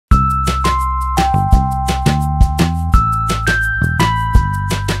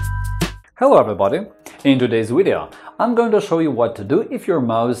Hello everybody! In today's video, I'm going to show you what to do if your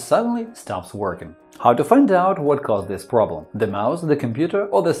mouse suddenly stops working. How to find out what caused this problem, the mouse, the computer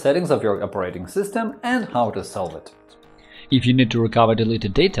or the settings of your operating system, and how to solve it. If you need to recover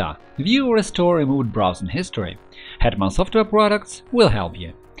deleted data, view or restore removed browsing history, Hetman Software Products will help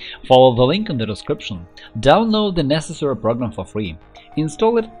you. Follow the link in the description, download the necessary program for free,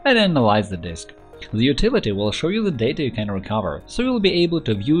 install it and analyze the disk. The utility will show you the data you can recover, so you'll be able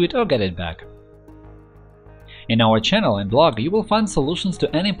to view it or get it back. In our channel and blog, you will find solutions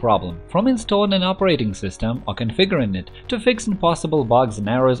to any problem, from installing an operating system or configuring it to fixing possible bugs and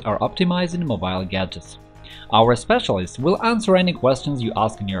errors or optimizing mobile gadgets. Our specialists will answer any questions you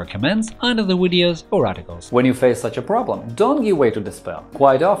ask in your comments under the videos or articles. When you face such a problem, don't give way to despair.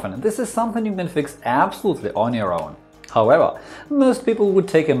 Quite often, this is something you can fix absolutely on your own. However, most people would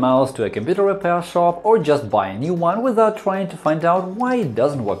take a mouse to a computer repair shop or just buy a new one without trying to find out why it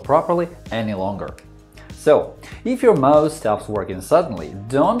doesn't work properly any longer. So, if your mouse stops working suddenly,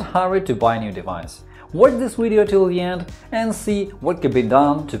 don't hurry to buy a new device. Watch this video till the end and see what can be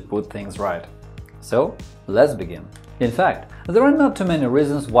done to put things right. So, let's begin. In fact, there are not too many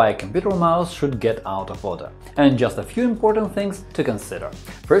reasons why a computer mouse should get out of order, and just a few important things to consider.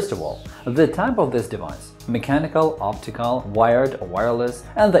 First of all, the type of this device – mechanical, optical, wired or wireless,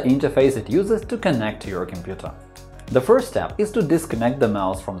 and the interface it uses to connect to your computer. The first step is to disconnect the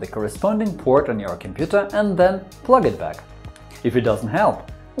mouse from the corresponding port on your computer and then plug it back. If it doesn't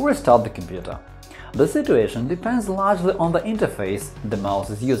help, restart the computer. The situation depends largely on the interface the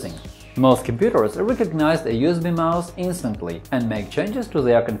mouse is using. Most computers recognize a USB mouse instantly and make changes to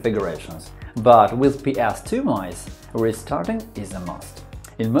their configurations, but with PS2 mice, restarting is a must.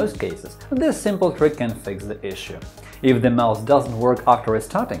 In most cases, this simple trick can fix the issue. If the mouse doesn't work after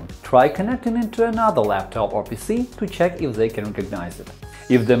restarting, try connecting it to another laptop or PC to check if they can recognize it.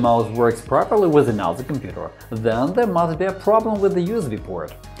 If the mouse works properly with another computer, then there must be a problem with the USB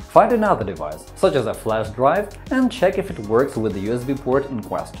port. Find another device, such as a flash drive, and check if it works with the USB port in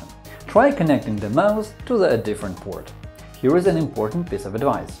question. Try connecting the mouse to a different port. Here is an important piece of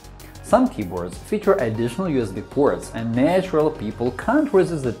advice. Some keyboards feature additional USB ports, and natural people can't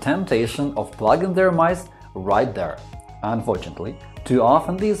resist the temptation of plugging their mice right there. Unfortunately, too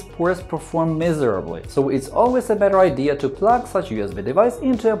often these ports perform miserably, so it's always a better idea to plug such USB device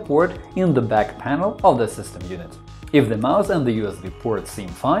into a port in the back panel of the system unit. If the mouse and the USB ports seem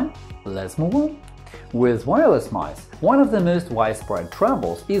fine, let's move on. With wireless mice, one of the most widespread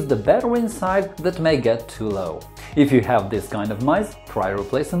troubles is the battery inside that may get too low. If you have this kind of mice, try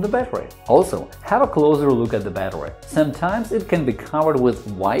replacing the battery. Also, have a closer look at the battery. Sometimes it can be covered with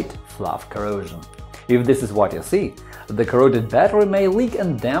white fluff corrosion. If this is what you see, the corroded battery may leak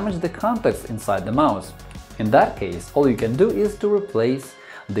and damage the contacts inside the mouse. In that case, all you can do is to replace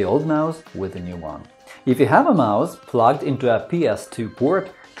the old mouse with a new one. If you have a mouse plugged into a PS2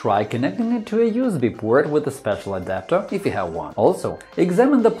 port, try connecting it to a USB port with a special adapter if you have one. Also,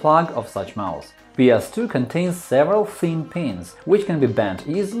 examine the plug of such mouse. PS2 contains several thin pins, which can be bent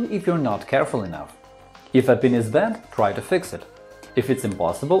easily if you're not careful enough. If a pin is bent, try to fix it. If it's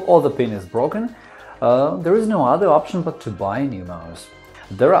impossible or the pin is broken, there is no other option but to buy a new mouse.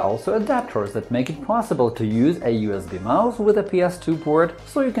 There are also adapters that make it possible to use a USB mouse with a PS2 port,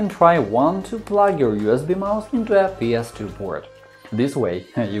 so you can try one to plug your USB mouse into a PS2 port. This way,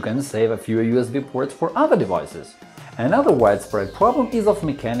 you can save a few USB ports for other devices. Another widespread problem is of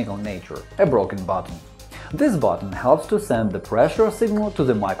mechanical nature – a broken button. This button helps to send the pressure signal to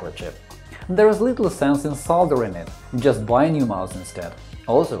the microchip. There is little sense in soldering it, just buy a new mouse instead.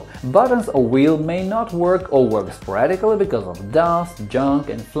 Also, buttons or wheel may not work or work sporadically because of dust, junk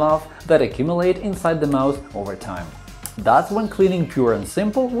and fluff that accumulate inside the mouse over time. That's when cleaning pure and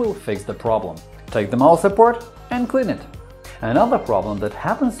simple will fix the problem. Take the mouse apart and clean it. Another problem that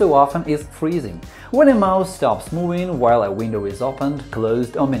happens so often is freezing, when a mouse stops moving while a window is opened,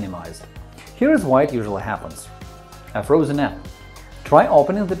 closed or minimized. Here is why it usually happens. A frozen app. Try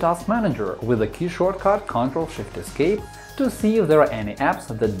opening the Task Manager with the key shortcut Ctrl-Shift-Escape to see if there are any apps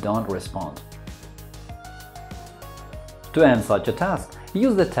that don't respond. To end such a task,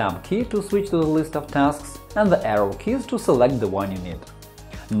 use the Tab key to switch to the list of tasks and the arrow keys to select the one you need.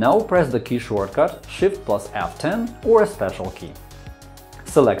 Now press the key shortcut Shift plus F10 or a special key.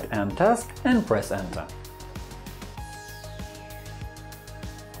 Select End Task and press Enter.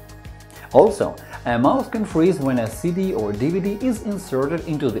 Also, a mouse can freeze when a CD or DVD is inserted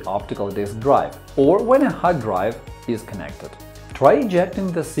into the optical disc drive or when a hard drive is connected. Try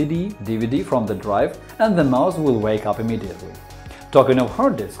ejecting the CD, DVD from the drive and the mouse will wake up immediately. Talking of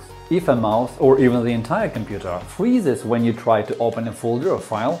hard disks, if a mouse or even the entire computer freezes when you try to open a folder or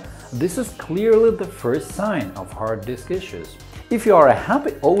file, This is clearly the first sign of hard disk issues. If you are a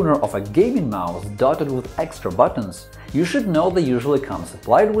happy owner of a gaming mouse dotted with extra buttons, you should know they usually come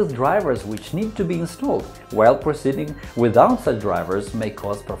supplied with drivers which need to be installed, while proceeding without such drivers may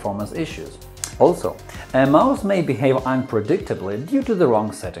cause performance issues. Also, a mouse may behave unpredictably due to the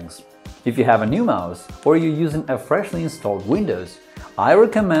wrong settings. If you have a new mouse or you're using a freshly installed Windows, I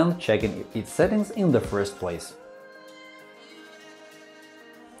recommend checking its settings in the first place.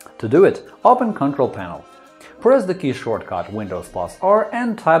 To do it, open Control Panel. Press the key shortcut Windows+R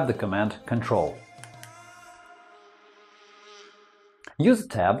and type the command Control. Use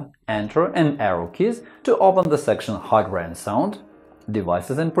Tab, Enter and arrow keys to open the section Hardware and Sound,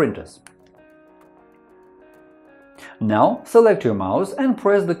 Devices and Printers. Now select your mouse and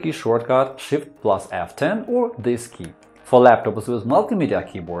press the key shortcut Shift+F10 or this key. For laptops with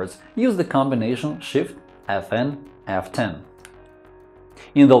multimedia keyboards, use the combination Shift-Fn, F10.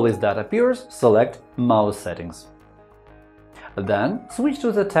 In the list that appears, select Mouse Settings. Then switch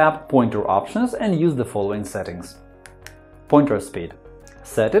to the tab Pointer Options and use the following settings. Pointer speed.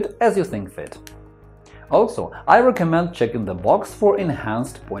 Set it as you think fit. Also, I recommend checking the box for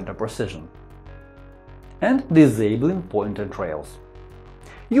enhanced pointer precision and disabling pointer trails.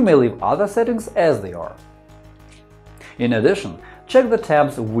 You may leave other settings as they are. In addition, check the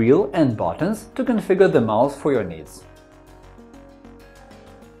tabs Wheel and Buttons to configure the mouse for your needs.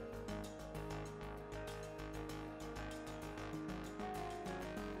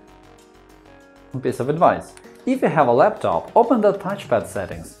 Piece of advice: if you have a laptop, open the touchpad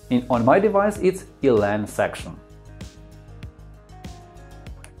settings. On my device it's ELAN section.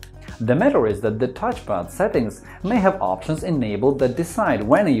 The matter is that the touchpad settings may have options enabled that decide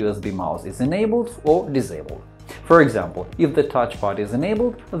when a USB mouse is enabled or disabled. For example, if the touchpad is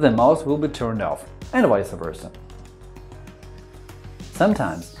enabled, the mouse will be turned off, and vice versa.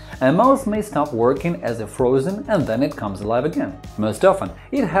 Sometimes a mouse may stop working as if frozen and then it comes alive again. Most often,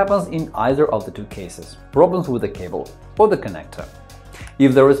 it happens in either of the two cases – problems with the cable or the connector.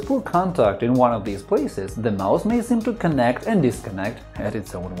 If there is poor contact in one of these places, the mouse may seem to connect and disconnect at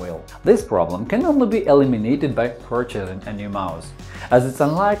its own will. This problem can only be eliminated by purchasing a new mouse, as it's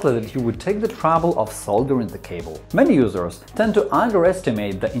unlikely that you would take the trouble of soldering the cable. Many users tend to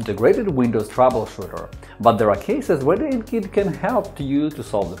underestimate the integrated Windows troubleshooter, but there are cases where it can help you to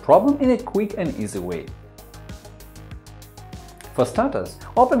solve the problem in a quick and easy way. For starters,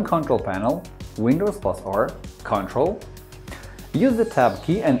 open Control Panel, Windows+R, Control. Use the Tab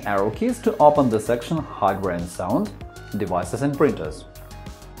key and arrow keys to open the section Hardware and Sound, Devices and Printers.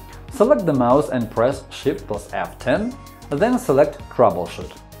 Select the mouse and press Shift+F10, then select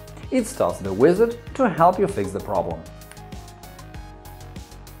Troubleshoot. It starts the wizard to help you fix the problem.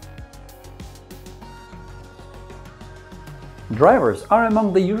 Drivers are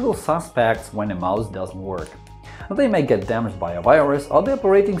among the usual suspects when a mouse doesn't work. They may get damaged by a virus, or the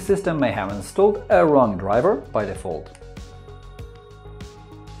operating system may have installed a wrong driver by default.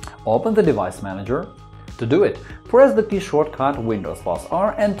 Open the Device Manager. To do it, press the key shortcut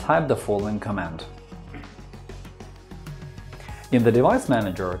Windows+R and type the following command. In the Device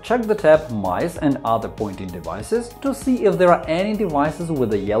Manager, check the tab Mice and other pointing devices to see if there are any devices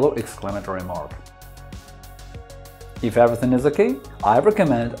with a yellow exclamatory mark. If everything is OK, I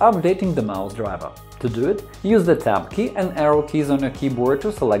recommend updating the mouse driver. To do it, use the Tab key and arrow keys on your keyboard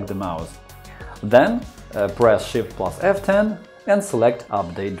to select the mouse. Then press Shift+F10 and select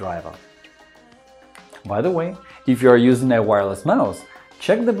Update Driver. By the way, if you are using a wireless mouse,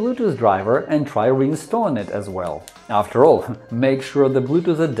 check the Bluetooth driver and try reinstalling it as well. After all, make sure the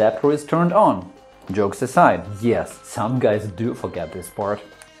Bluetooth adapter is turned on. Jokes aside, yes, some guys do forget this part.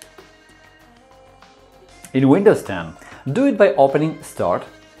 In Windows 10, do it by opening Start,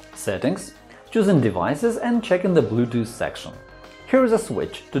 Settings, choosing Devices and checking the Bluetooth section. Here is a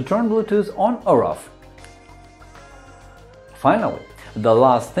switch to turn Bluetooth on or off. Finally, the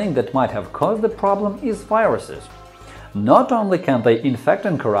last thing that might have caused the problem is viruses. Not only can they infect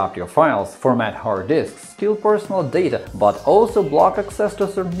and corrupt your files, format hard disks, steal personal data, but also block access to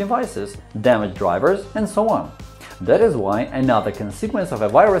certain devices, damage drivers, and so on. That is why another consequence of a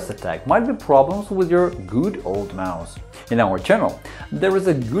virus attack might be problems with your good old mouse. In our channel, there is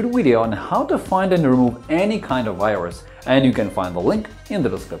a good video on how to find and remove any kind of virus, and you can find the link in the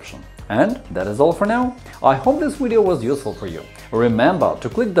description. And that is all for now. I hope this video was useful for you. Remember to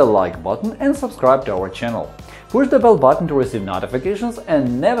click the like button and subscribe to our channel. Push the bell button to receive notifications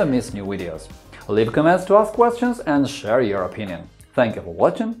and never miss new videos. Leave comments to ask questions and share your opinion. Thank you for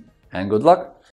watching and good luck!